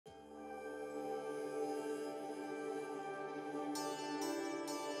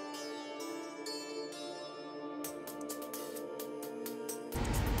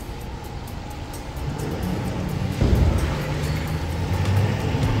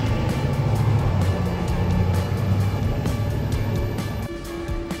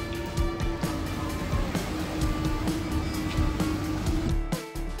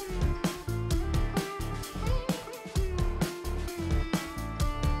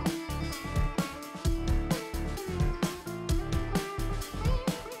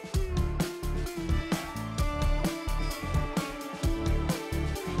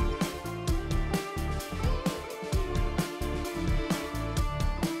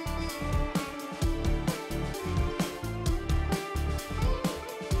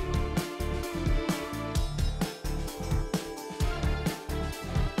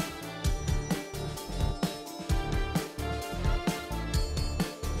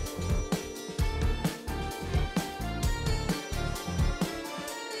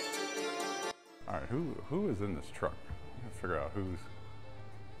who is in this truck? I gotta figure out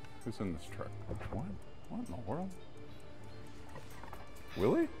who's in this truck. What? What in the world?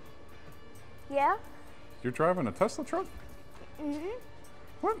 Willie? Yeah? You're driving a Tesla truck? Mm-hmm.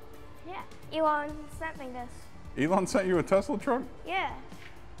 What? Yeah. Elon sent me this. Elon sent you a Tesla truck? Yeah.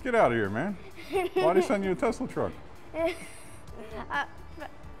 Get out of here, man. Why'd he send you a Tesla truck?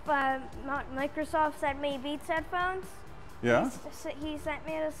 Microsoft sent me Beats headphones. Yeah? He sent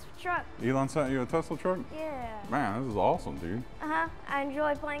me this truck. Elon sent you a Tesla truck? Yeah. Man, this is awesome, dude. Uh-huh. I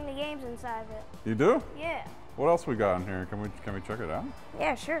enjoy playing the games inside of it. You do? Yeah. What else we got in here? Can we check it out?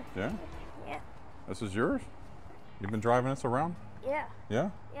 Yeah, sure. Yeah? Yeah. This is yours? You've been driving this around? Yeah.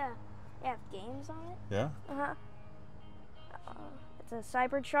 Yeah? Yeah. You have games on it? Yeah? Uh-huh. It's a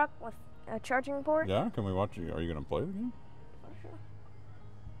Cybertruck with a charging port. Yeah? Can we watch you? Are you going to play the game? For sure.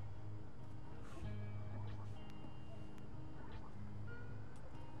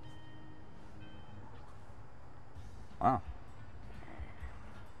 Wow.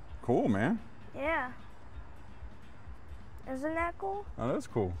 Cool, man. Yeah. Isn't that cool? Oh, that's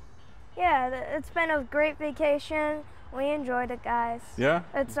cool. Yeah, it's been a great vacation. We enjoyed it, guys. Yeah?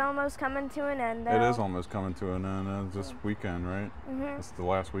 It's almost coming to an end, though. It is almost coming to an end this weekend, right? Mm-hmm. It's the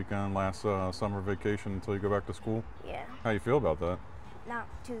last weekend, last summer vacation until you go back to school. Yeah. How you feel about that? Not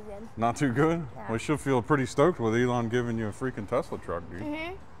too good. Not too good? No. Well, you should feel pretty stoked with Elon giving you a freaking Tesla truck, dude.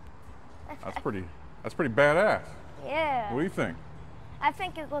 Mm-hmm. That's pretty badass. Yeah. What do you think? I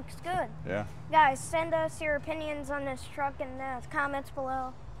think it looks good. Yeah? Guys, send us your opinions on this truck in the comments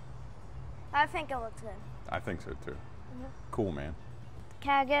below. I think it looks good. I think so too. Mm-hmm. Cool, man.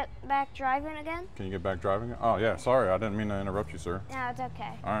 Can I get back driving again? Can you get back driving? Oh, yeah, sorry, I didn't mean to interrupt you, sir. No, it's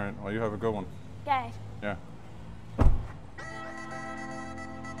okay. All right, well, you have a good one. Okay. Yeah.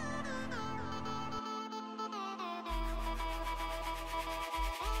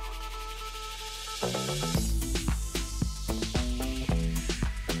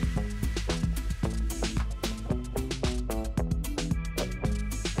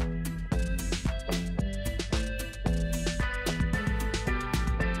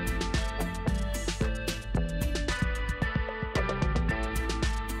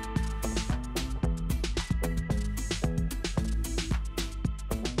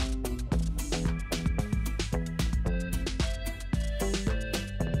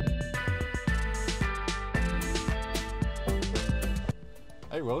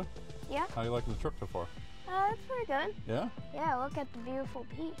 Hey, Willie. Yeah? How you liking the trip so far? It's pretty good. Yeah? Yeah, look at the beautiful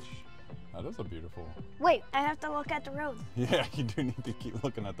beach. That is a beautiful. Wait, I have to look at the road. Yeah, you do need to keep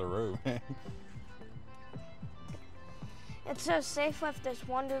looking at the road, man. It's so safe with this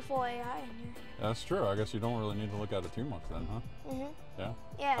wonderful AI in here. That's true. I guess you don't really need to look at it too much then, huh? Mm-hmm. Yeah?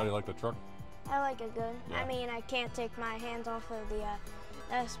 Yeah. How do you like the truck? I like it good. Yeah. I mean, I can't take my hands off of the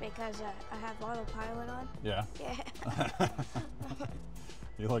this because I have autopilot on. Yeah. Yeah.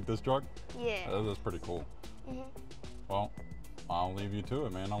 You like this truck? Yeah. That's pretty cool. Mm-hmm. Well, I'll leave you to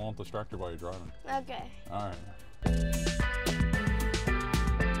it, man. I won't distract you while you're driving. Okay. All right.